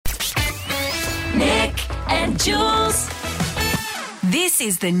and Jules. This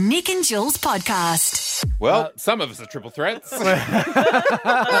is the Nick and Jules podcast. Well, some of us are triple threats.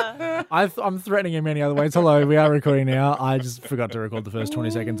 I'm threatening in many other ways. Hello, we are recording now. I just forgot to record the first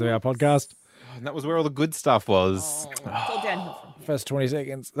 20 seconds of our podcast. And that was where all the good stuff was. It's all downhill from here. First 20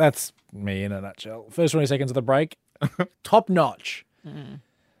 seconds. That's me in a nutshell. First 20 seconds of the break. Top notch.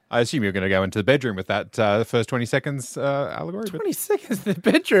 I assume you're going to go into the bedroom with that first 20 seconds allegory. 20 seconds in the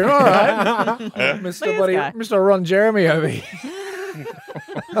bedroom. All right. Mr. Ron Jeremy over here.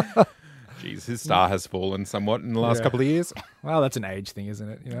 Jeez, his star has fallen somewhat in the last couple of years. Well, that's an age thing, isn't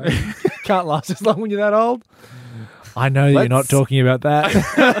it? You know, can't last as long when you're that old. I know you're not talking about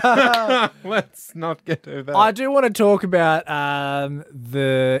that. Let's not get to that. I do want to talk about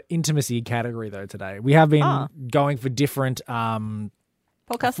the intimacy category, though, today. We have been going for different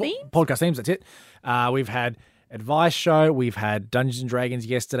Podcast theme? podcast themes, that's it. We've had advice show, we've had Dungeons and Dragons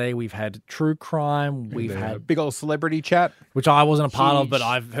yesterday, we've had true crime, we've had big old celebrity chat. which I wasn't a part of, but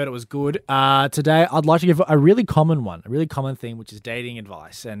I've heard it was good. Today, I'd like to give a really common one, a really common theme, which is dating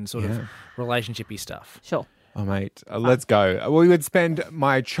advice and sort of relationship-y stuff. Sure. Oh, mate, let's go. We would spend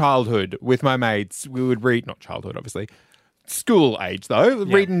my childhood with my mates. We would read, not childhood, obviously, school age, though,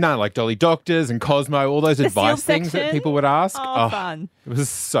 reading like Dolly Doctors and Cosmo, all those advice things that people would ask. Oh, fun. It was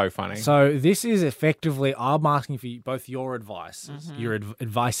so funny. So this is effectively, I'm asking for both your advice, your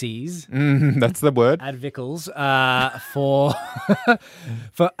advicees, That's the word. advicals, for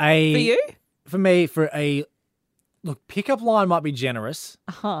For you? for a look, pickup line might be generous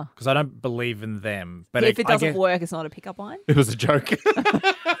Uh-huh. because I don't believe in them. But If it I doesn't guess- work, it's not a pickup line. It was a joke.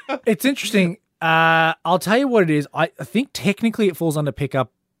 it's interesting. I'll tell you what it is. I think technically it falls under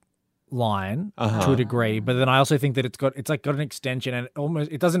pickup line to a degree, but then I also think that it's got an extension, and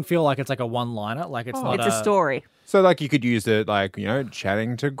it doesn't feel like it's like a one-liner. Like it's not It's a story. So, like, you could use it, like,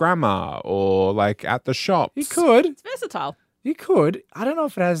 chatting to grandma or, like, at the shops. You could. It's versatile. You could. I don't know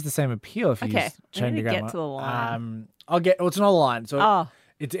if it has the same appeal if you Okay, use I chatting need to to get grandma. to the line. It's not a line. So Oh.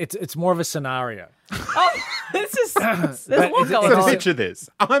 it's more of a scenario. Oh, there's a lot it's- going So on. picture this.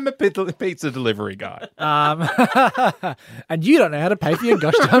 I'm a pizza delivery guy. And you don't know how to pay for your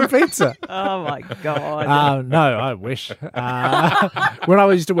gosh darn pizza. Oh, my God. No, I wish. When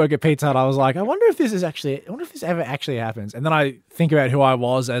I used to work at Pizza Hut, I was like, I wonder if this ever actually happens. And then I think about who I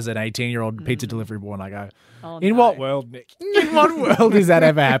was as an 18-year-old pizza delivery boy, and I go, in what world, Nick? In what world is that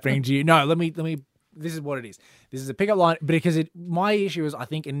ever happening to you? No, let me. This is what it is. This is a pickup line, because my issue is, I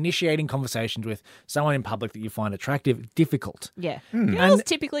think, initiating conversations with someone in public that you find attractive difficult. Yeah. Girls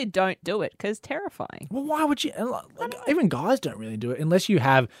typically don't do it because terrifying. Well, why would you? Like, even guys don't really do it unless you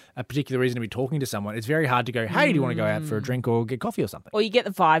have a particular reason to be talking to someone. It's very hard to go, hey, do you want to go out for a drink or get coffee or something? Or you get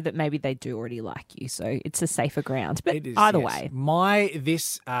the vibe that maybe they do already like you, so it's a safer ground. But It is, either yes. way.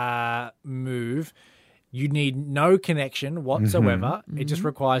 This move, you need no connection whatsoever. It just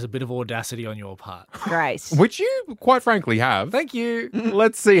requires a bit of audacity on your part. Great. Which you, quite frankly, have. Thank you.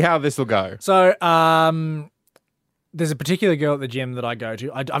 Let's see how this will go. So, there's a particular girl at the gym that I go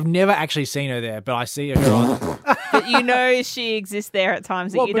to. I've never actually seen her there, but I see her girl. But you know she exists there at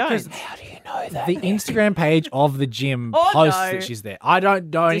times that you don't. How do you know that? The Instagram page of the gym Oh, posts no. that she's there. I don't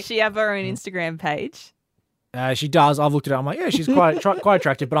know. Does she have her own Instagram page? She does. I've looked at her. I'm like, yeah, she's quite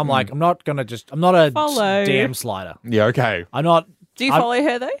attractive. But I'm like, I'm not a Follow. DM slider. Yeah, okay. I'm not. Do you follow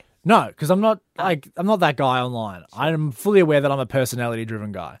her though? No, because I'm not that guy online. I'm fully aware that I'm a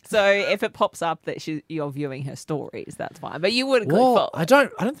personality-driven guy. So if it pops up that you're viewing her stories, that's fine. But you wouldn't click Well, follow. I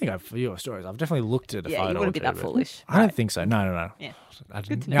don't think I view her stories. I've definitely looked at a Yeah, photo. you wouldn't be or two, that but foolish. I don't think so. No. Yeah. I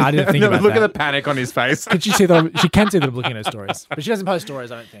didn't think about Look that. at the panic on his face. Could you see that? She can see that I'm looking at her stories, but she doesn't post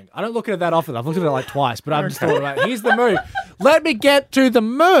stories. I don't think. I don't look at it that often. I've looked at it like twice, but I've just thought about. Here's the move. Let me get to the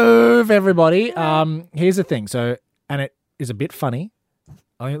move, everybody. Here's the thing. So, and it is a bit funny.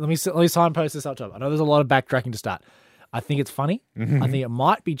 Let me signpost this up top. I know there's a lot of backtracking to start. I think it's funny. I think it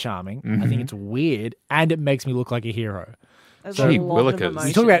might be charming. I think it's weird, and it makes me look like a hero. There's Gee a lot of willikers.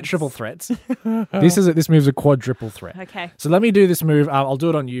 You talk about emotions. triple threats. This move's a quadruple threat. Okay. So let me do this move. I'll do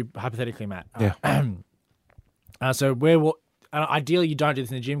it on you, hypothetically, Matt. Yeah. So ideally you don't do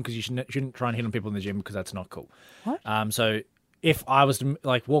this in the gym because you shouldn't try and hit on people in the gym because that's not cool. What? So if I was to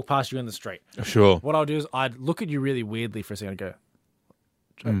walk past you in the street, Sure. what I'll do is I'd look at you really weirdly for a second and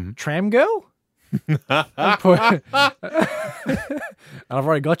go, tram girl? And I've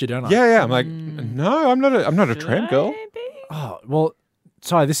already got you, don't I? Yeah. I'm like, no, I'm not a tramp girl. Maybe. Oh, well,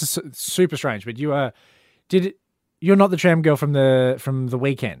 sorry, this is super strange, but you're not the tram girl from the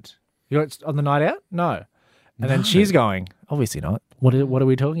weekend. You're on the night out? No. And then she's going, obviously not. What are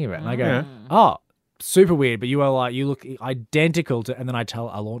we talking about? And I go, super weird, but you look identical to, and then I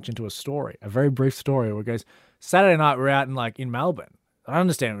launch into a story, a very brief story where it goes, Saturday night we're out in Melbourne. I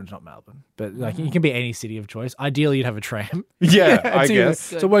understand it's not Melbourne, but it can be any city of choice. Ideally, you'd have a tram. Yeah, I guess.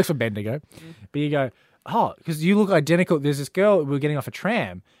 So it works for Bendigo. But you go, because you look identical. There's this girl, we were getting off a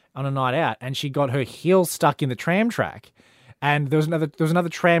tram on a night out, and she got her heel stuck in the tram track. And there was another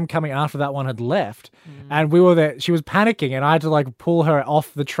tram coming after that one had left, and we were there. She was panicking, and I had to pull her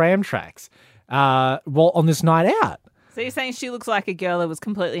off the tram tracks while on this night out. So you're saying she looks like a girl that was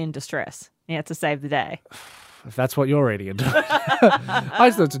completely in distress. You had to save the day. If that's what you're reading into, I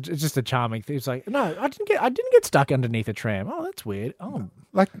just thought it's just a charming thing. It's like, no, I didn't get stuck underneath a tram. Oh, that's weird. Oh,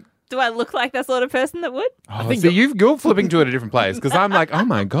 do I look like that sort of person that would? I think you're flipping to it a different place because I'm like, oh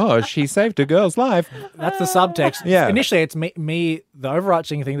my gosh, she saved a girl's life. That's the subtext. Yeah. Initially, it's me. The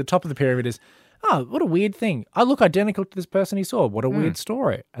overarching thing, the top of the pyramid is, oh, what a weird thing. I look identical to this person he saw. What a weird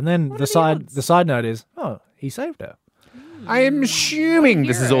story. And then the side note is, oh, he saved her. I am assuming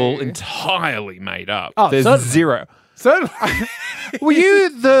this is all entirely made up. Oh, there's certainly. zero. So, Were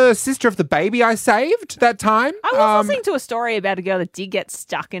you the sister of the baby I saved that time? I was listening to a story about a girl that did get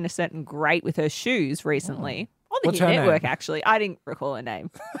stuck in a certain grate with her shoes recently. On the What's Hit her Network, name? actually. I didn't recall her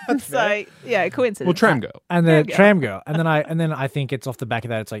name. So, yeah, coincidence. Well, Tram Girl. and the tram girl, and then I think it's off the back of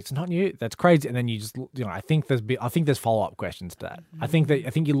that. It's like, it's not you. That's crazy. And then you just, I think there's follow up questions to that. I think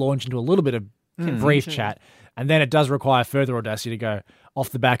you launch into a little bit of brief chat, and then it does require further audacity to go off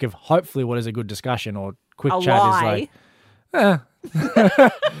the back of hopefully what is a good discussion or quick A chat lie. is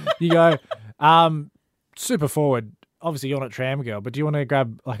like, you go, super forward. Obviously, you're not tram girl, but do you want to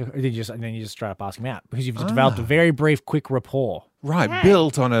grab and then you just straight up ask him out because you've developed a very brief, quick rapport. Right,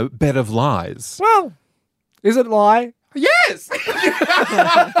 built on a bed of lies. Well, is it lie? Yes!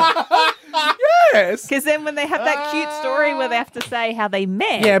 Yes! Because then when they have that cute story where they have to say how they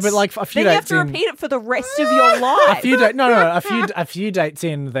met. Yeah, but a few then you have dates to in, repeat it for the rest of your life. a few dates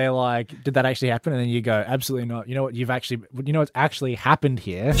in, they're like, did that actually happen? And then you go, absolutely not. You know what's actually happened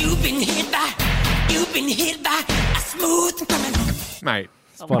here. You've been hit by a smooth criminal. Mate.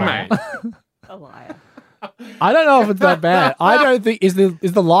 Spot on. A liar. I don't know if it's that bad. I don't think is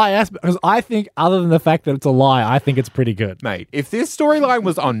the lie aspect, because I think other than the fact that it's a lie, I think it's pretty good. Mate, if this storyline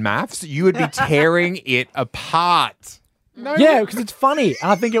was on Maths, you would be tearing it apart. No. Yeah, because it's funny,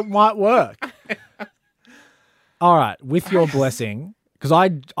 and I think it might work. All right, with your blessing, because I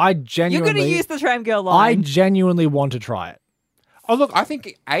genuinely... You're going to use the tram girl I line. genuinely want to try it. Oh, look, I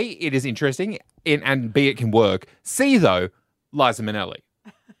think A, it is interesting, and B, it can work. C, though, Liza Minnelli.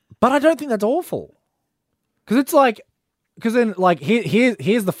 But I don't think that's awful. Because it's like... Because then,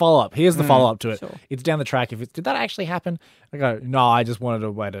 here's the follow-up. Here's the follow-up to it. Sure. It's down the track. Did that actually happen? I go, no, I just wanted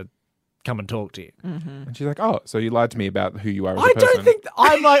a way to come and talk to you. And she's like, oh, so you lied to me about who you are as a I person. don't think...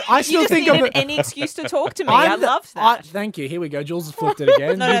 I'm like... I You still just think needed of it... any excuse to talk to me. I loved that. Thank you. Here we go. Jules has flipped it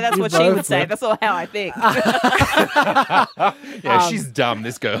again. No, that's You what she both would say. flipped. That's all how I think. Yeah, she's dumb,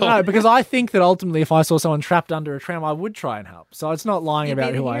 this girl. No, because I think that ultimately if I saw someone trapped under a tram, I would try and help. So it's not lying You'd be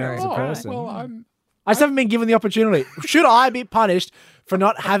about the who I am hero. as a Oh, person. Well, I just haven't been given the opportunity. Should I be punished for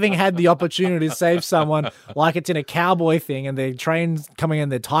not having had the opportunity to save someone like it's in a cowboy thing and the train's coming in,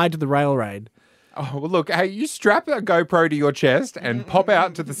 they're tied to the railroad? Oh, well, look, hey, you strap a GoPro to your chest and pop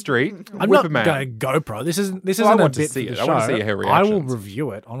out to the street. I'm whip not a man. going to GoPro. This isn't I a want to bit see for it. the I want to show. see her I will reactions. review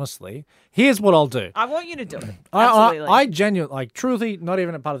it, honestly. Here's what I'll do. I want you to do it. I Absolutely. genuinely, truly, not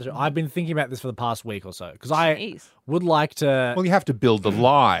even a part of the show. I've been thinking about this for the past week or so because I Jeez. would like to. Well, you have to build the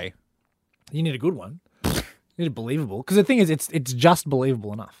lie. You need a good one. You need a believable. Because the thing is, it's just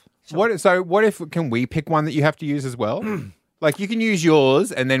believable enough. What if, can we pick one that you have to use as well? Like, you can use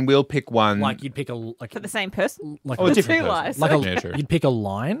yours and then we'll pick one. Like you'd pick For the same person? like Oh, a a, different two person. lies. like Yeah, sure. you'd pick a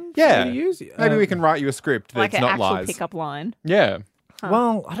line. Yeah. to use. Maybe we can write you a script Like that's an not actual lies. pickup line. Yeah.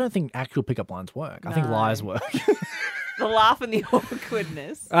 Well, I don't think actual pickup lines work. I think No. lies work. The laugh and the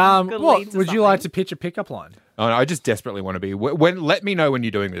awkwardness. Could What lead to would you like to something. pitch a pickup line? Oh, no, I just desperately want to be. Let me know when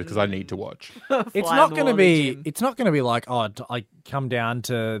you're doing this because I need to watch. It's Fly not on the going to wall in the be. gym. It's not going to be like, oh, I come down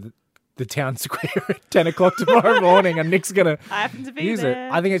to the town square at 10 o'clock tomorrow morning, and Nick's going to I happen to be use there.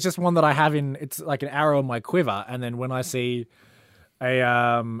 it. I think it's just one that I have in. It's like an arrow in my quiver, and then when I see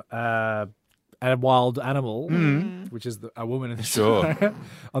a wild animal, which is a woman in the Sure. show,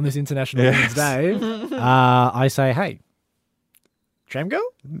 on this International Women's Day, I say, hey, tram girl?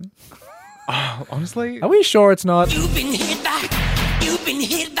 Honestly, Are we sure it's not? You've been hit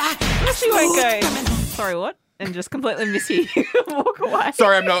by She won't go. Sorry, what? and just completely mishear you and walk away.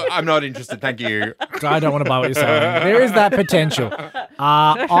 Sorry, I'm not interested. Thank you. I don't want to buy what you're saying. There is that potential.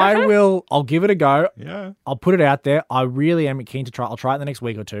 I'll give it a go. Yeah. I'll put it out there. I really am keen to try. I'll try it in the next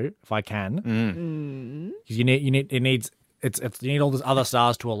week or two if I can. Because you need all those other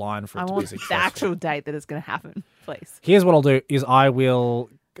stars to align for it I to be want successful. the actual date that it's going to happen, please. Here's what I'll do is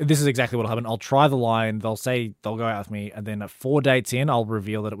this is exactly what will happen. I'll try the line. They'll say they'll go out with me, and then 4 dates in, I'll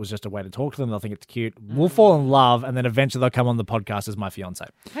reveal that it was just a way to talk to them. They'll think it's cute. We'll fall in love, and then eventually they'll come on the podcast as my fiance.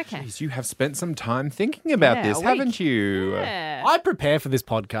 Okay. Jeez, you have spent some time thinking about Yeah, this, a week. haven't you? Yeah. I prepare for this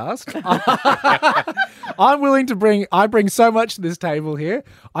podcast. I'm willing to I bring so much to this table here.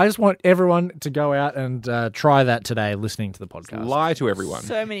 I just want everyone to go out and try that today, listening to the podcast. Lie to everyone.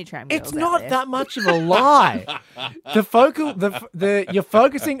 So many tram girls It's out not there. that much of a lie. You're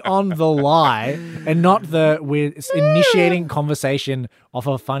focusing on the lie and not we're initiating conversation off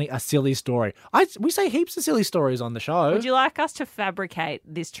a silly story. We say heaps of silly stories on the show. Would you like us to fabricate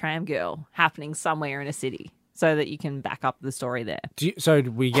this tram girl happening somewhere in a city so that you can back up the story there? So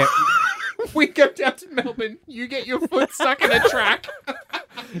do we get We go down to Melbourne. You get your foot stuck in a track.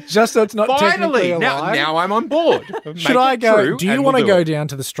 just so it's not technically Finally, a lie? now I'm on board. Should I go? Do you want to go down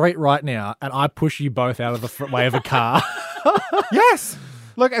to the street right now and I push you both out of the way of a car? Yes.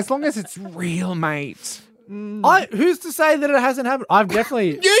 Look, as long as it's real, mate. Who's to say that it hasn't happened? I've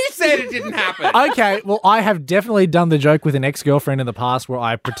definitely. You said it didn't happen. Okay, well, I have definitely done the joke with an ex-girlfriend in the past where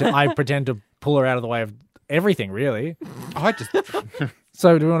I pretend to pull her out of the way of everything, really. I just.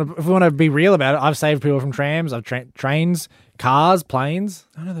 So if we want to be real about it, I've saved people from trams, I've trains, cars, planes.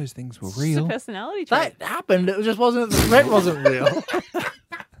 None of those things were It's a real. personality trait. That happened. It just wasn't. The threat wasn't real.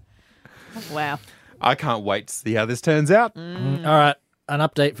 Wow. I can't wait to see how this turns out. All right, an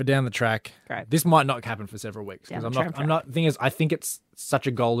update for down the track. Great. This might not happen for several weeks because Down I'm the not. The thing is, I think it's such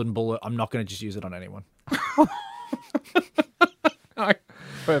a golden bullet. I'm not going to just use it on anyone.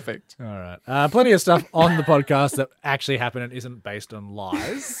 Perfect. All right. Plenty of stuff on the podcast that actually happened and isn't based on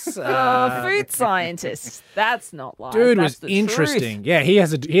lies. Food scientist. That's not lying. Dude That's was the interesting. truth. Yeah, he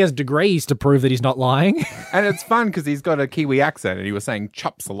has degrees to prove that he's not lying. And it's fun because he's got a Kiwi accent and he was saying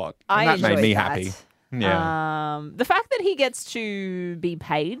chops a lot. And I that made enjoyed me that. happy. Yeah. The fact that he gets to be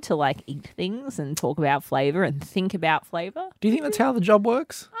paid to like eat things and talk about flavor and think about flavor. Do you think that's how the job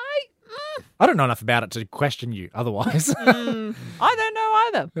works? I don't know enough about it to question you otherwise. I don't know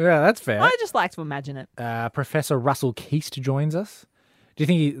either. Yeah, that's fair. I just like to imagine it. Professor Russell Keast joins us. Do you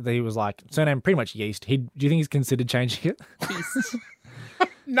think he was like, surname pretty much Yeast? Do you think he's considered changing it? Yeast.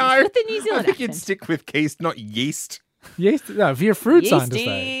 No. With the New Zealand I think you'd accent. stick with Keast, not yeast. Yeast? No, if you're a fruit scientist,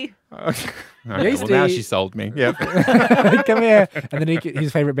 though. Yeasty. Okay, well, Yeasty. now she sold me. Yep. Come here. And then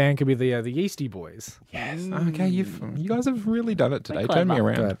his favourite band could be the Yeasty Boys. Yes. Okay, you guys have really done it today. Turn me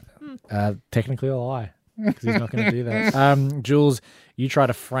clever. around. Technically a lie because he's not going to do that. Jules, you try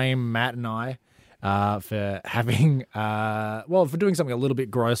to frame Matt and I for having, for doing something a little bit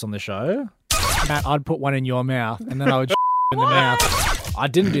gross on the show. Matt, I'd put one in your mouth and then I would in the mouth. I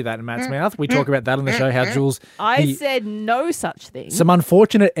didn't do that in Matt's mouth. We talk about that on the show, how Jules... I said no such thing. Some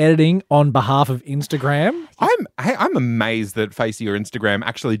unfortunate editing on behalf of Instagram. I'm amazed that Facey or Instagram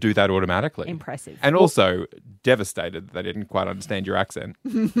actually do that automatically. Impressive. And also devastated that they didn't quite understand your accent.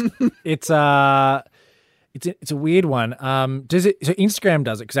 It's a weird one. Does it? So Instagram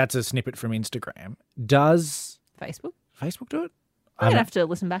does it because that's a snippet from Instagram. Does Facebook? Facebook do it? I'm going to have to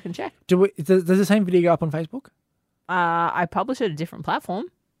listen back and check. Does the same video go up on Facebook? I publish it a different platform,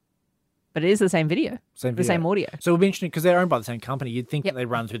 but it is the same video. The same audio. So it'll be interesting because they're owned by the same company. You'd think Yep. that they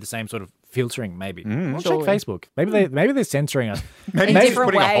run through the same sort of filtering, maybe. Well, Surely. check Facebook. Maybe they're censoring us. Maybe In just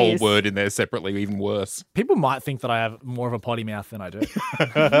different putting a whole ways. word in there separately, even worse. People might think that I have more of a potty mouth than I do.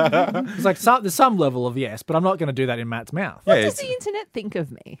 It's like there's some level of yes, but I'm not going to do that in Matt's mouth. Yeah, What does it's the internet think of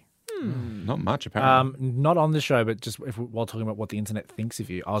me? not much apparently. Not on the show, but just while talking about what the internet thinks of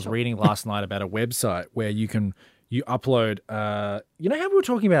you. I was reading last night about a website where you upload. You know how we were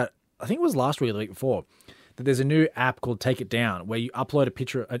talking about? I think it was last week or the week before. That there's a new app called Take It Down where you upload a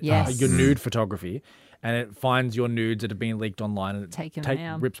picture, Yes. your nude photography, and it finds your nudes that have been leaked online and Take 'em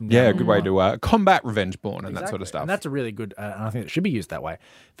down. rips them down. Yeah, a good way to combat revenge porn and that sort of stuff. And that's a really good, and I think it should be used that way.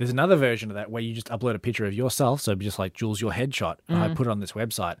 There's another version of that where you just upload a picture of yourself, so just like Jules, your headshot, and I put it on this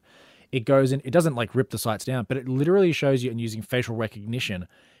website. It goes in, it doesn't like rip the sites down, but it literally shows you and using facial recognition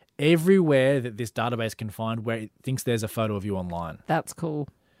everywhere that this database can find where it thinks there's a photo of you online. That's cool.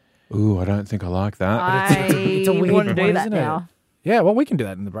 Ooh, I don't think I like that. it's a weird want to do one, that isn't it? now. Yeah, well, we can do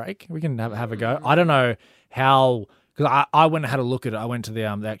that in the break. We can have a go. I don't know how, Because I went and had a look at it. I went to the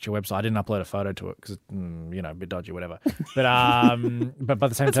actual website. I didn't upload a photo to it because, a bit dodgy, whatever. But by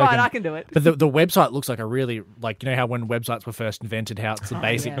the same That's token, fine, I can do it. But the website looks like a really, like, how when websites were first invented, how it's the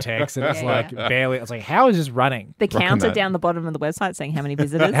basic text and it's barely, it's like, how is this running? The counter down the bottom of the website saying how many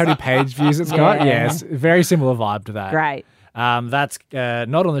visitors. How many page views it's got? Yes, very similar vibe to that. Great. That's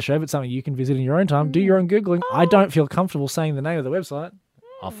not on the show, but something you can visit in your own time. Do your own Googling. I don't feel comfortable saying the name of the website.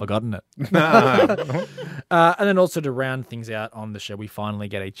 I've forgotten it. And then also to round things out on the show, we finally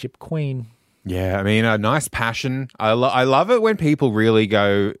get a chip queen. Yeah, I mean, a nice passion. I love it when people really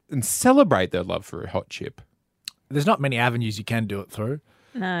go and celebrate their love for a hot chip. There's not many avenues you can do it through.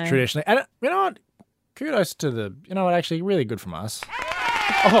 No. Traditionally. And you know what? Kudos to actually really good from us.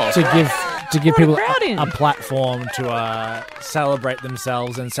 To give people a platform to celebrate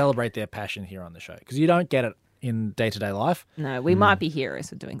themselves and celebrate their passion here on the show. Because you don't get it in day-to-day life. No, we might be heroes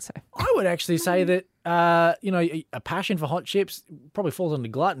for doing so. I would actually say that, a passion for hot chips probably falls under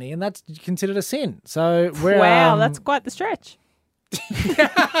gluttony, and that's considered a sin. So wow, that's quite the stretch.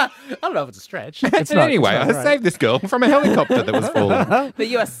 I don't know if it's a stretch. Anyway, I saved this girl from a helicopter that was falling. But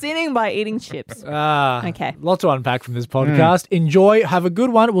you are sinning by eating chips. Okay. Lots to unpack from this podcast. Enjoy. Have a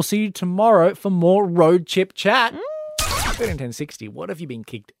good one. We'll see you tomorrow for more Road Chip Chat. 1060. What have you been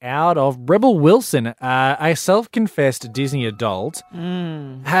kicked out of? Rebel Wilson, a self-confessed Disney adult,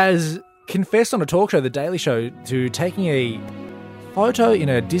 has confessed on a talk show, The Daily Show, to taking a photo in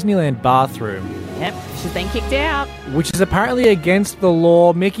a Disneyland bathroom. Yep, she's been kicked out. Which is apparently against the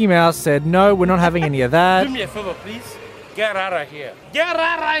law. Mickey Mouse said, no, we're not having any of that. Do me a favor, please. Get out of here. Get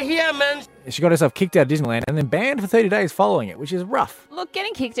out of here, man. She got herself kicked out of Disneyland and then banned for 30 days following it, which is rough. Look,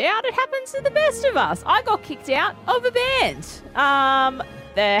 getting kicked out, it happens to the best of us. I got kicked out of a band.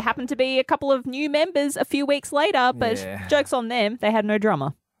 There happened to be a couple of new members a few weeks later, but joke's on them. They had no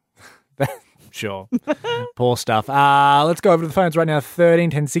drummer. Sure. Poor stuff. Let's go over to the phones right now.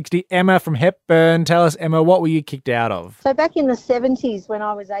 1060. Emma from Hepburn. Tell us, Emma, what were you kicked out of? So back in the 70s when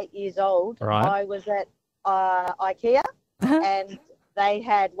I was 8 years old, right. I was at IKEA and they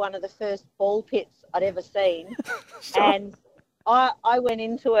had one of the first ball pits I'd ever seen. Sure. And I went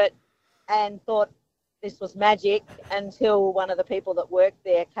into it and thought this was magic until one of the people that worked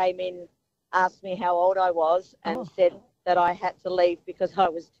there came in, asked me how old I was and said that I had to leave because I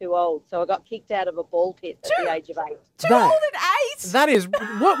was too old. So I got kicked out of a ball pit at the age of 8. Too old at 8? That is,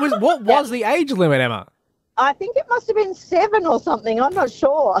 what was the age limit, Emma? I think it must have been 7 or something. I'm not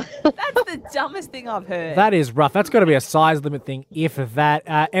sure. That's the dumbest thing I've heard. That is rough. That's got to be a size limit thing, if that.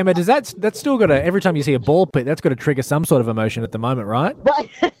 Emma, that's still got to, every time you see a ball pit, that's got to trigger some sort of emotion at the moment, right?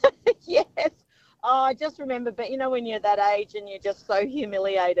 Right. Yes. Oh, I just remember, but when you're that age and you're just so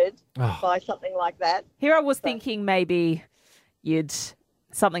humiliated by something like that. Here I was thinking maybe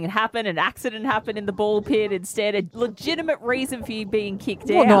something had happened, an accident happened in the ball pit instead, a legitimate reason for you being kicked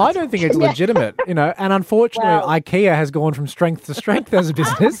out. Well, no, I don't think it's legitimate, and unfortunately, IKEA has gone from strength to strength as a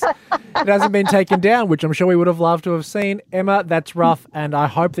business. It hasn't been taken down, which I'm sure we would have loved to have seen. Emma, that's rough, and I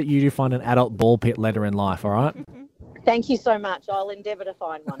hope that you do find an adult ball pit later in life, all right? Thank you so much. I'll endeavour to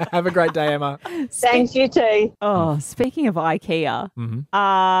find one. Have a great day, Emma. Thanks, you too. Oh, speaking of IKEA,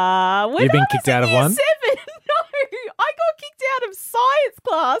 you've been kicked out of one? 7, no, I got kicked out of science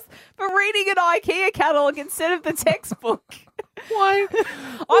class for reading an IKEA catalogue instead of the textbook. Why?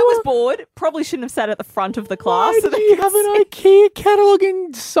 I was bored. Probably shouldn't have sat at the front of the class. Why did you have an IKEA catalogue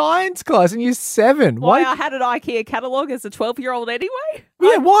in science class and you're 7? Why? I had an IKEA catalogue as a 12-year-old anyway.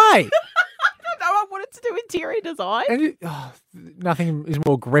 Yeah, why? No, I wanted to do interior design. And nothing is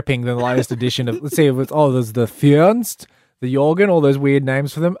more gripping than the latest edition of, let's see, there's the Fjernst, the Jorgen, all those weird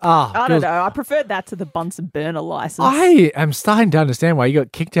names for them. I don't know. I preferred that to the Bunsen burner license. I am starting to understand why you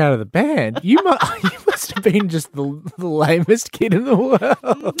got kicked out of the band. You must have been just the lamest kid in the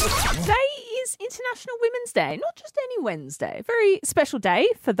world. Today is International Women's Day, not just any Wednesday. Very special day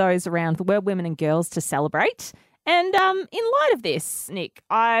for those around the world, women and girls, to celebrate. And in light of this, Nick,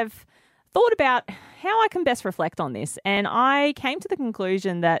 I've thought about how I can best reflect on this, and I came to the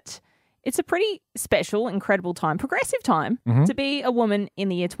conclusion that it's a pretty special, incredible time, progressive time, to be a woman in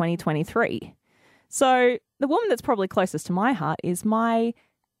the year 2023. So the woman that's probably closest to my heart is my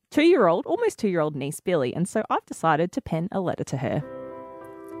almost 2-year-old niece, Billy, and so I've decided to pen a letter to her.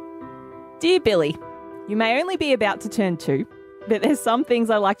 Dear Billy, you may only be about to turn 2, but there's some things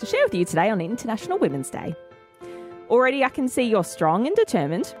I'd like to share with you today on International Women's Day. Already I can see you're strong and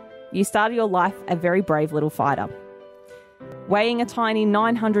determined. You started your life a very brave little fighter. Weighing a tiny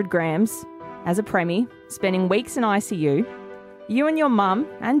 900 grams as a preemie, spending weeks in ICU, you and your mum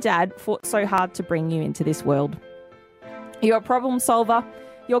and dad fought so hard to bring you into this world. You're a problem solver,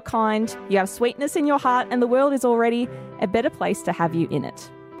 you're kind, you have sweetness in your heart, and the world is already a better place to have you in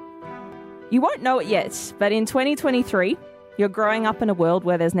it. You won't know it yet, but in 2023, you're growing up in a world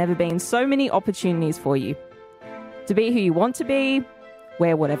where there's never been so many opportunities for you. To be who you want to be,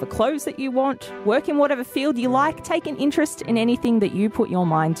 wear whatever clothes that you want, work in whatever field you like, take an interest in anything that you put your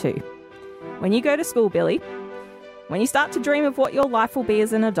mind to. When you go to school, Billy, when you start to dream of what your life will be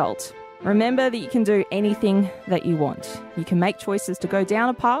as an adult, remember that you can do anything that you want. You can make choices to go down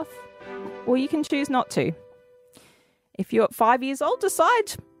a path, or you can choose not to. If you're at 5 years old,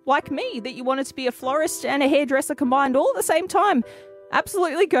 decide, like me, that you wanted to be a florist and a hairdresser combined all at the same time.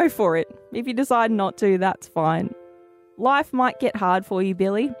 Absolutely go for it. If you decide not to, that's fine. Life might get hard for you,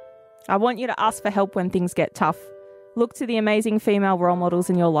 Billy. I want you to ask for help when things get tough. Look to the amazing female role models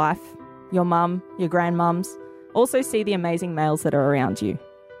in your life, your mum, your grandmums. Also see the amazing males that are around you.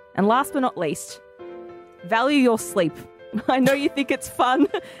 And last but not least, value your sleep. I know you think it's fun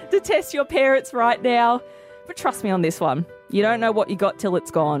to test your parents right now, but trust me on this one. You don't know what you got till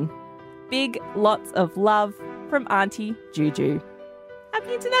it's gone. Big lots of love from Auntie Juju.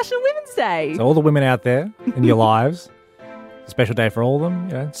 Happy International Women's Day. So all the women out there in your lives, it's a special day for all of them.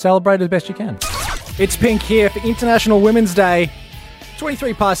 You know, celebrate as best you can. It's Pink here for International Women's Day.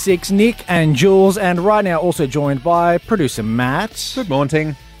 23 past 6, Nick and Jules, and right now also joined by producer Matt. Good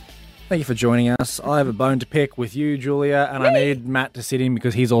morning. Thank you for joining us. I have a bone to pick with you, Julia, and I need Matt to sit in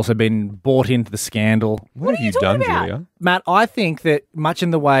because he's also been bought into the scandal. What have you done, about? Julia? Matt, I think that much in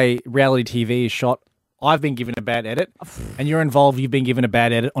the way reality TV is shot, I've been given a bad edit, and you're involved, you've been given a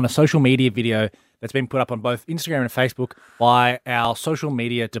bad edit on a social media video that's been put up on both Instagram and Facebook by our social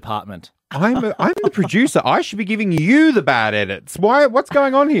media department. I'm the producer. I should be giving you the bad edits. Why? What's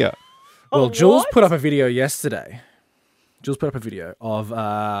going on here? Well, Jules put up a video yesterday. Jules put up a video of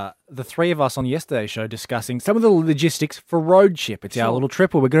the three of us on yesterday's show discussing some of the logistics for Road Chip. It's our little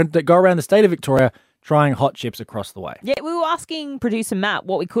trip where we're going to go around the state of Victoria trying hot chips across the way. Yeah, we were asking producer Matt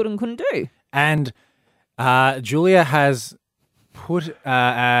what we could and couldn't do. And Julia has put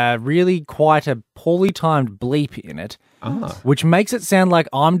really quite a poorly timed bleep in it, which makes it sound like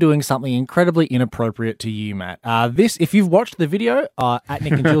I'm doing something incredibly inappropriate to you, Matt. If you've watched the video at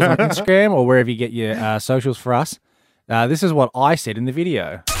Nick and Jules on Instagram or wherever you get your socials for us, this is what I said in the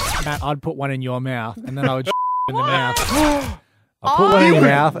video. Matt, I'd put one in your mouth and then I would in the mouth. I'd put one in your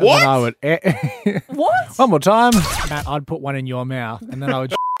mouth and then I would... What? One more time. Matt, I'd put one in your mouth and then I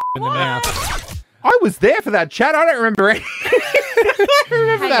would in the mouth. I was there for that chat. I don't remember any. I don't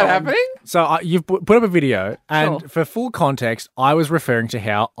remember that happening. So you've put up a video, and for full context, I was referring to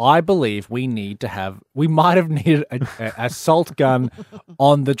how I believe we might have needed a salt gun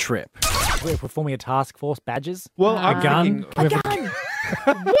on the trip. We're performing a task force, badges. Well, a gun.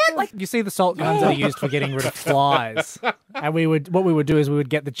 What? Like you see the salt guns that are used for getting rid of flies, and what we would do is we would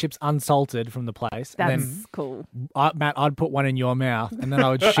get the chips unsalted from the place. That's and then, cool. Matt, I'd put one in your mouth, and then I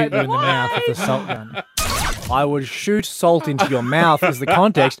would shoot you in the mouth with the salt gun. I would shoot salt into your mouth is the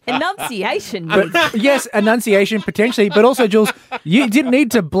context. Enunciation. But yes, enunciation potentially, but also, Jules, you didn't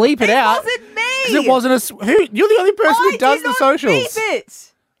need to bleep it out. It wasn't me. Because it wasn't you're the only person who does the socials. Bleep it.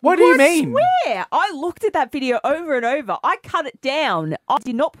 What do you mean? I swear, I looked at that video over and over. I cut it down. I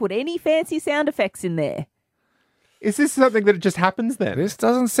did not put any fancy sound effects in there. Is this something that just happens then? This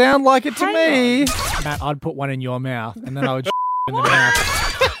doesn't sound like it to Hang me. Matt, I'd put one in your mouth, and then I would in the mouth.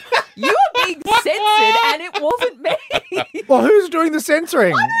 You were being censored, and it wasn't me. Well, who's doing the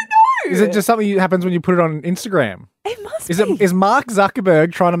censoring? I don't know. Is it just something that happens when you put it on Instagram? It must be. Is Mark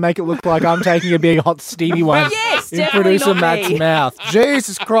Zuckerberg trying to make it look like I'm taking a big hot steamy one Yes, in definitely producer not Matt's me. mouth?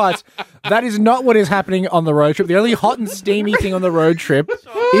 Jesus Christ. That is not what is happening on the road trip. The only hot and steamy thing on the road trip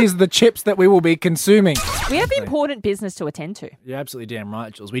is the chips that we will be consuming. We have important business to attend to. You're absolutely damn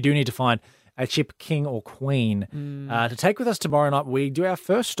right, Jules. We do need to find a chip king or queen to take with us tomorrow night. We do our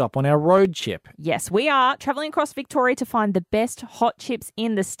first stop on our road chip. Yes, we are travelling across Victoria to find the best hot chips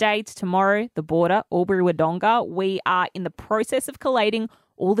in the States. Tomorrow, the border, Albury-Wodonga. We are in the process of collating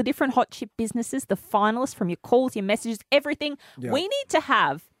all the different hot chip businesses, the finalists from your calls, your messages, everything. Yeah. We need to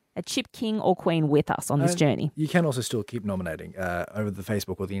have a chip king or queen with us on this journey. You can also still keep nominating over the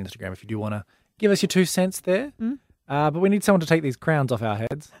Facebook or the Instagram if you do want to give us your 2 cents there. But we need someone to take these crowns off our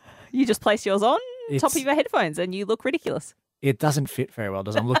heads. You just place yours on top of your headphones and you look ridiculous. It doesn't fit very well,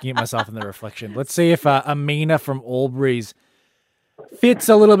 does it? I'm looking at myself in the reflection. Let's see if Amina from Albury's fits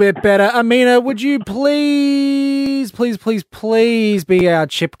a little bit better. Amina, would you please be our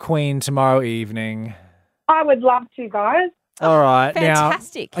chip queen tomorrow evening? I would love to, guys. All right.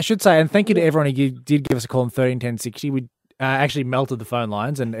 Fantastic. Now, I should say, and thank you to everyone who did give us a call on 13 10 60. actually melted the phone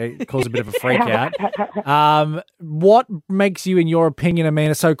lines and it caused a bit of a freak out. What makes you, in your opinion,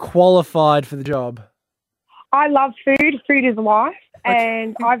 Amina, so qualified for the job? I love food. Food is life.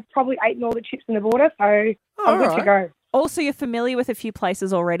 And I've probably eaten all the chips in the border, so I'm good to go. Also, you're familiar with a few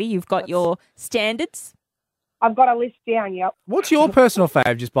places already. You've got your standards. I've got a list down, yep. What's your personal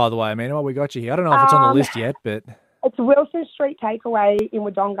fave, just by the way, Amina, while we got you here? I don't know if it's on the list yet, but... It's Wilson Street Takeaway in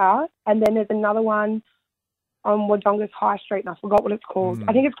Wodonga, and then there's another one on Wodonga's High Street, and I forgot what it's called.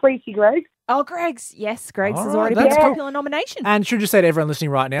 I think it's Greasy Greg's. Oh, Greg's. Yes, Greg's has already been a popular nomination. And should just say to everyone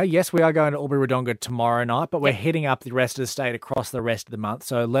listening right now, yes, we are going to Albury-Wodonga tomorrow night, but we're hitting up the rest of the state across the rest of the month.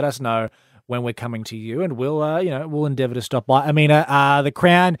 So let us know when we're coming to you, and we'll we'll endeavour to stop by. Amina, the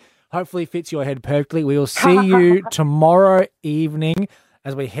crown hopefully fits your head perfectly. We will see you tomorrow evening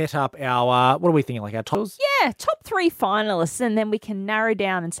as we hit up our, what are we thinking, like our totals? Yeah, top 3 finalists, and then we can narrow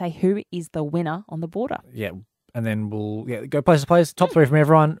down and say who is the winner on the border. Yeah, and then we'll go place to place, top 3 from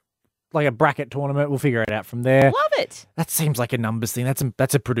everyone, like a bracket tournament. We'll figure it out from there. Love it. That seems like a numbers thing.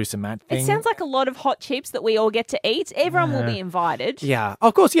 That's a producer Matt thing. It sounds like a lot of hot chips that we all get to eat. Everyone will be invited. Yeah,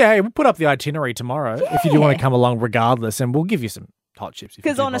 of course. Yeah, hey, we'll put up the itinerary tomorrow if you do want to come along regardless, and we'll give you some hot chips.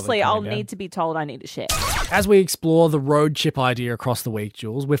 Because honestly, I'll need to be told I need to share. As we explore the road chip idea across the week,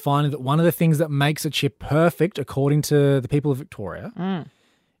 Jules, we're finding that one of the things that makes a chip perfect, according to the people of Victoria,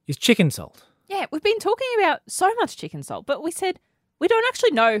 is chicken salt. Yeah, we've been talking about so much chicken salt, but we said we don't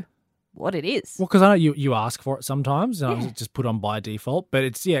actually know what it is. Well, because I know you ask for it sometimes, and I just put on by default, but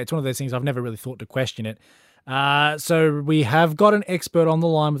it's one of those things I've never really thought to question it. So we have got an expert on the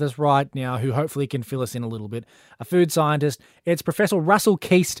line with us right now who hopefully can fill us in a little bit. A food scientist. It's Professor Russell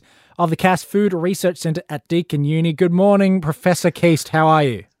Keast of the Cass Food Research Centre at Deakin Uni. Good morning, Professor Keast. How are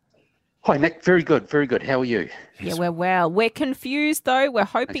you? Hi, Nick. Very good. Very good. How are you? Yeah, we're well. We're confused, though. We're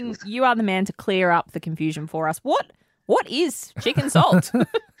hoping you are the man to clear up the confusion for us. What is chicken salt?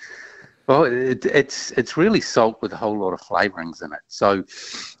 Well, it's really salt with a whole lot of flavourings in it. So,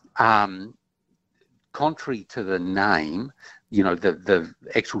 contrary to the name, the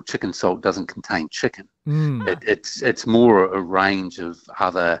actual chicken salt doesn't contain chicken. It's more a range of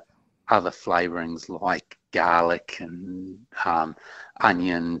other flavourings like garlic and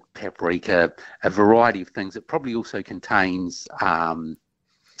onion, paprika, a variety of things. It probably also contains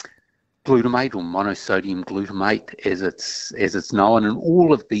glutamate or monosodium glutamate as it's known, and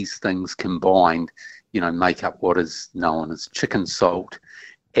all of these things combined, make up what is known as chicken salt.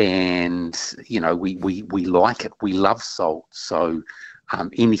 And we like it. We love salt. So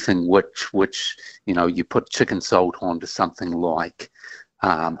anything which you put chicken salt onto something like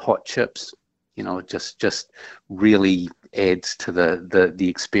hot chips, it just really adds to the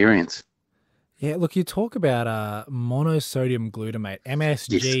experience. Yeah, look, you talk about monosodium glutamate,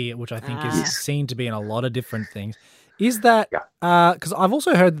 MSG, yes, which I think is seen to be in a lot of different things. Is that, because I've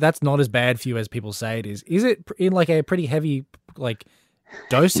also heard that's not as bad for you as people say it is. Is it in like a pretty heavy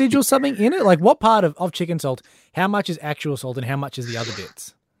dosage or something in it? Like what part of chicken salt, how much is actual salt and how much is the other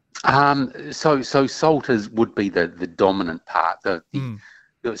bits? So salt would be the dominant part.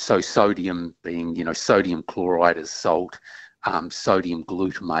 So sodium being, sodium chloride is salt. Sodium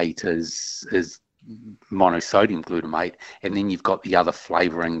glutamate is monosodium glutamate, and then you've got the other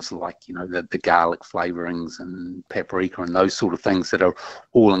flavorings like the garlic flavorings and paprika and those sort of things that are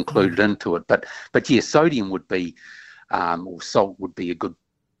all included into it. But yeah, sodium would be or salt would be a good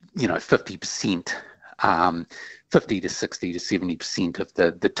 50%, 50 to 60 to 70% of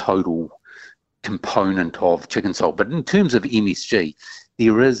the total component of chicken salt. But in terms of MSG,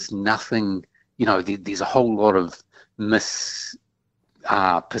 there is nothing, there's a whole lot of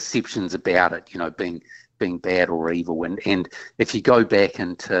perceptions about it, being bad or evil. And if you go back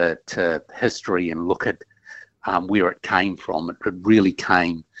into history and look at where it came from, it really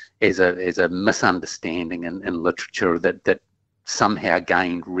came as a misunderstanding in literature that somehow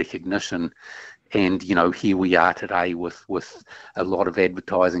gained recognition. And, here we are today with a lot of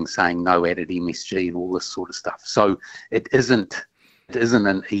advertising saying no added MSG and all this sort of stuff. So it isn't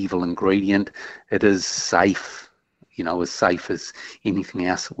an evil ingredient. It is safe, as safe as anything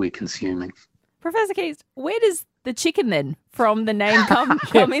else that we're consuming. Professor Keast, where does the chicken then from the name come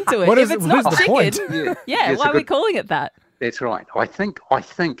into it? If it's not chicken, why are we calling it that? That's right. I think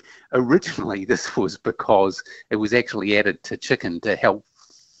originally this was because it was actually added to chicken to help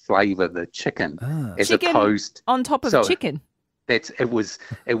flavour the chicken, as chicken opposed on top of chicken. It was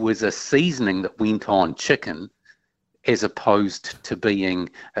a seasoning that went on chicken, as opposed to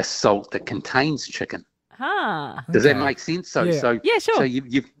being a salt that contains chicken. Does that make sense? So yeah, sure. So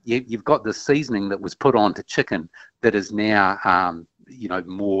you've got the seasoning that was put onto chicken that is now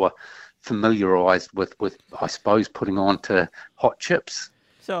more familiarised with, I suppose, putting on to hot chips.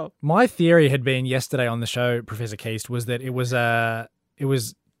 So my theory had been yesterday on the show, Professor Keast, was that it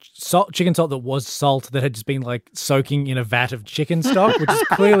was salt, chicken salt that was salt that had just been like soaking in a vat of chicken stock, which is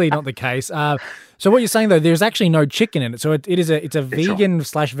clearly not the case. So what you're saying though, there's actually no chicken in it, so it's a vegan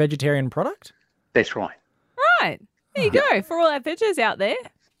 / vegetarian product. That's right. Right. There you go. For all our veggies out there.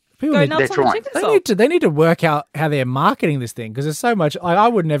 People Go need, nuts that's on the right. chicken salt. they need to work out how they're marketing this thing, because there's so much. I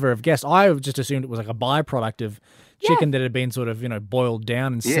would never have guessed. I just assumed it was like a byproduct of chicken that had been sort of boiled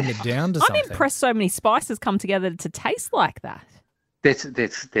down and simmered down to I'm something. impressed so many spices come together to taste like that. That's it,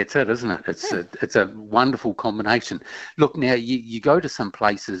 isn't it? It's a wonderful combination. Look, now you go to some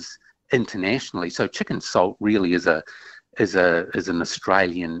places internationally. So chicken salt really is an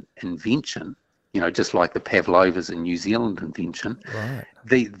Australian invention. Just like the pavlovas in New Zealand invention. Right.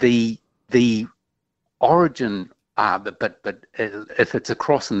 The origin, but if it's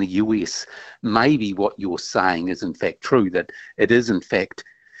across in the US, maybe what you're saying is in fact true, that it is in fact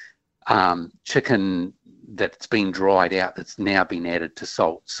chicken that's been dried out that's now been added to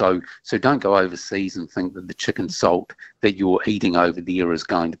salt. So don't go overseas and think that the chicken salt that you're eating over there is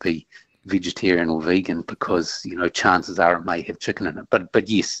going to be vegetarian or vegan, because chances are it may have chicken in it. But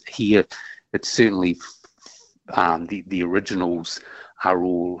yes, here it's certainly the originals are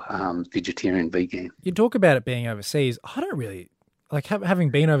all vegetarian, vegan. You talk about it being overseas. I don't really like having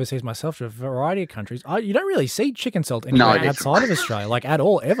been overseas myself to a variety of countries. You don't really see chicken salt anywhere outside of Australia, like at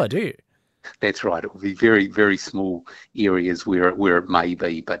all, ever, do you? That's right. It will be very, very small areas where it may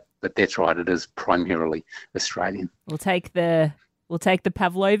be, but that's right. It is primarily Australian. We'll take the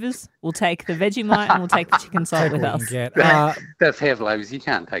pavlovas, we'll take the Vegemite, and we'll take the chicken salt with us. The pavlovas, you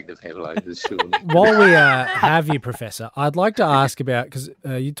can't take the pavlovas, surely. While we have you, Professor, I'd like to ask about, because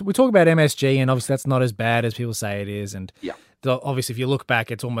we talk about MSG, and obviously that's not as bad as people say it is. And obviously, if you look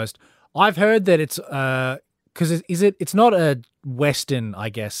back, it's almost. I've heard that it's because it's not a Western, I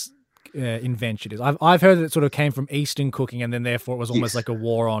guess, invention. I've heard that it sort of came from Eastern cooking, and then therefore it was almost like a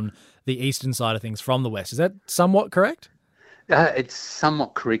war on the Eastern side of things from the West. Is that somewhat correct? It's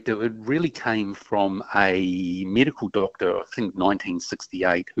somewhat correct. It really came from a medical doctor, I think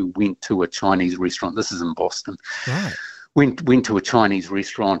 1968, who went to a Chinese restaurant. This is in Boston. Right. Went to a Chinese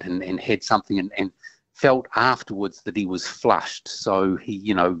restaurant and had something and felt afterwards that he was flushed. So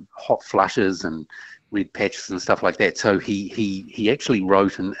he, hot flushes and red patches and stuff like that. So he actually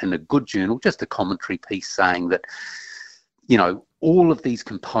wrote in a good journal, just a commentary piece saying that, all of these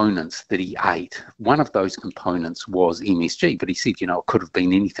components that he ate, one of those components was MSG, but he said, it could have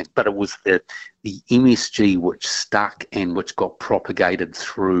been anything, but it was the MSG which stuck and which got propagated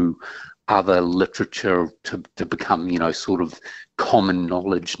through other literature to become, sort of common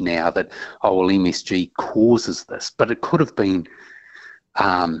knowledge now that, MSG causes this. But it could have been,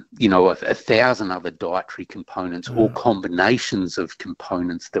 1,000 other dietary components or combinations of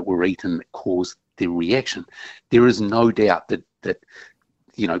components that were eaten that caused the reaction. There is no doubt that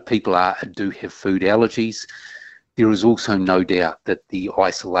people do have food allergies. There is also no doubt that the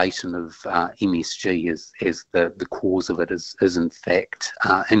isolation of MSG as the cause of it is in fact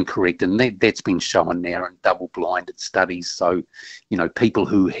incorrect, and that's been shown now in double-blinded studies. So, people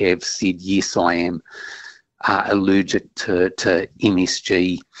who have said, yes, I am allergic to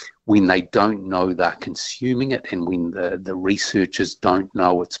MSG, when they don't know they're consuming it, and when the researchers don't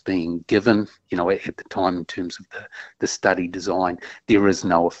know it's being given, at the time in terms of the study design, there is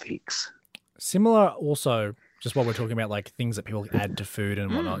no effects. Similar also, just what we're talking about, like things that people add to food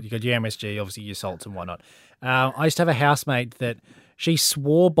and whatnot. You got your MSG, obviously your salts and whatnot. I used to have a housemate that she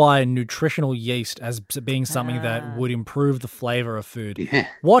swore by nutritional yeast as being something that would improve the flavour of food. Yeah.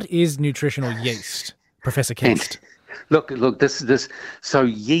 What is nutritional yeast, Professor Keast? Look. This. So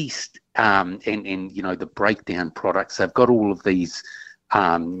yeast, and the breakdown products. They've got all of these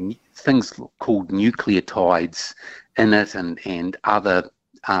things called nucleotides in it, and other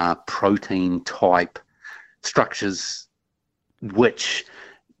protein type structures, which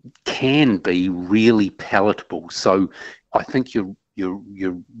can be really palatable. So I think your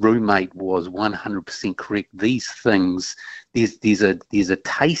roommate was 100% correct. These things, there's a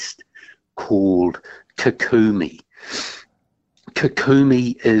taste called curcumi.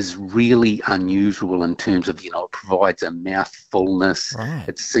 Curcumi is really unusual in terms of, it provides a mouth fullness. Right.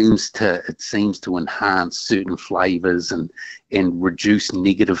 It seems to enhance certain flavors and reduce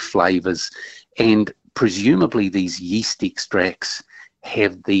negative flavors. And presumably these yeast extracts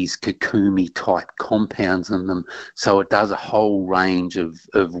have these curcumi type compounds in them. So it does a whole range of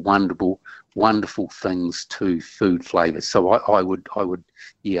wonderful things to food flavors. So I would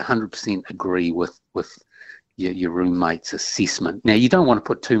 100% agree with your roommate's assessment. Now, you don't want to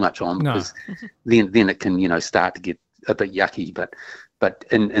put too much on because then it can, start to get a bit yucky, but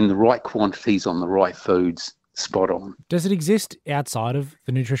in the right quantities on the right foods, spot on. Does it exist outside of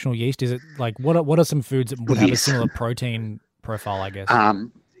the nutritional yeast? Is it like, what are some foods that would have a similar protein profile, I guess?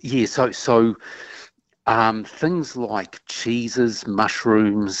 So things like cheeses,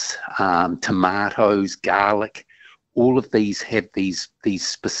 mushrooms, tomatoes, garlic, all of these have these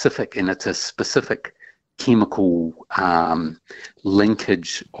specific, and it's a specific chemical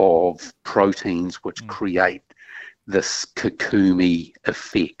linkage of proteins which create this Kokumi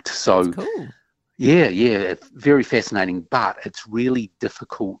effect. So that's cool. Yeah, very fascinating, but it's really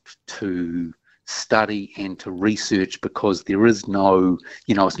difficult to study and to research because there is no,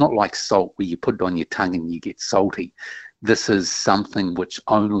 it's not like salt where you put it on your tongue and you get salty. This is something which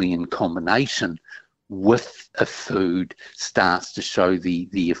only in combination with a food starts to show the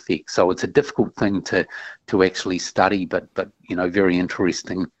effect. So it's a difficult thing to actually study, but very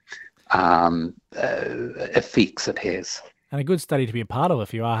interesting effects it has. And a good study to be a part of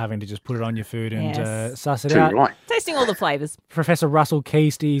if you are having to just put it on your food and suss it out. Right. Tasting all the flavours. Professor Russell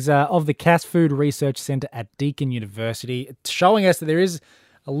Keast, he's of the Cass Food Research Centre at Deakin University, showing us that there is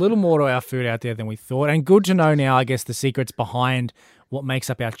a little more to our food out there than we thought. And good to know now, I guess, the secrets behind what makes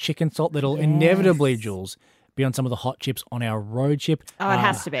up our chicken salt that'll inevitably, Jules, be on some of the hot chips on our road chip. Oh, it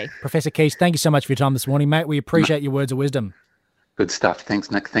has to be. Professor Keast, thank you so much for your time this morning, mate. We appreciate your words of wisdom. Good stuff.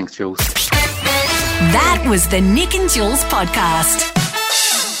 Thanks, Nick. Thanks, Jules. That was the Nick and Jules podcast.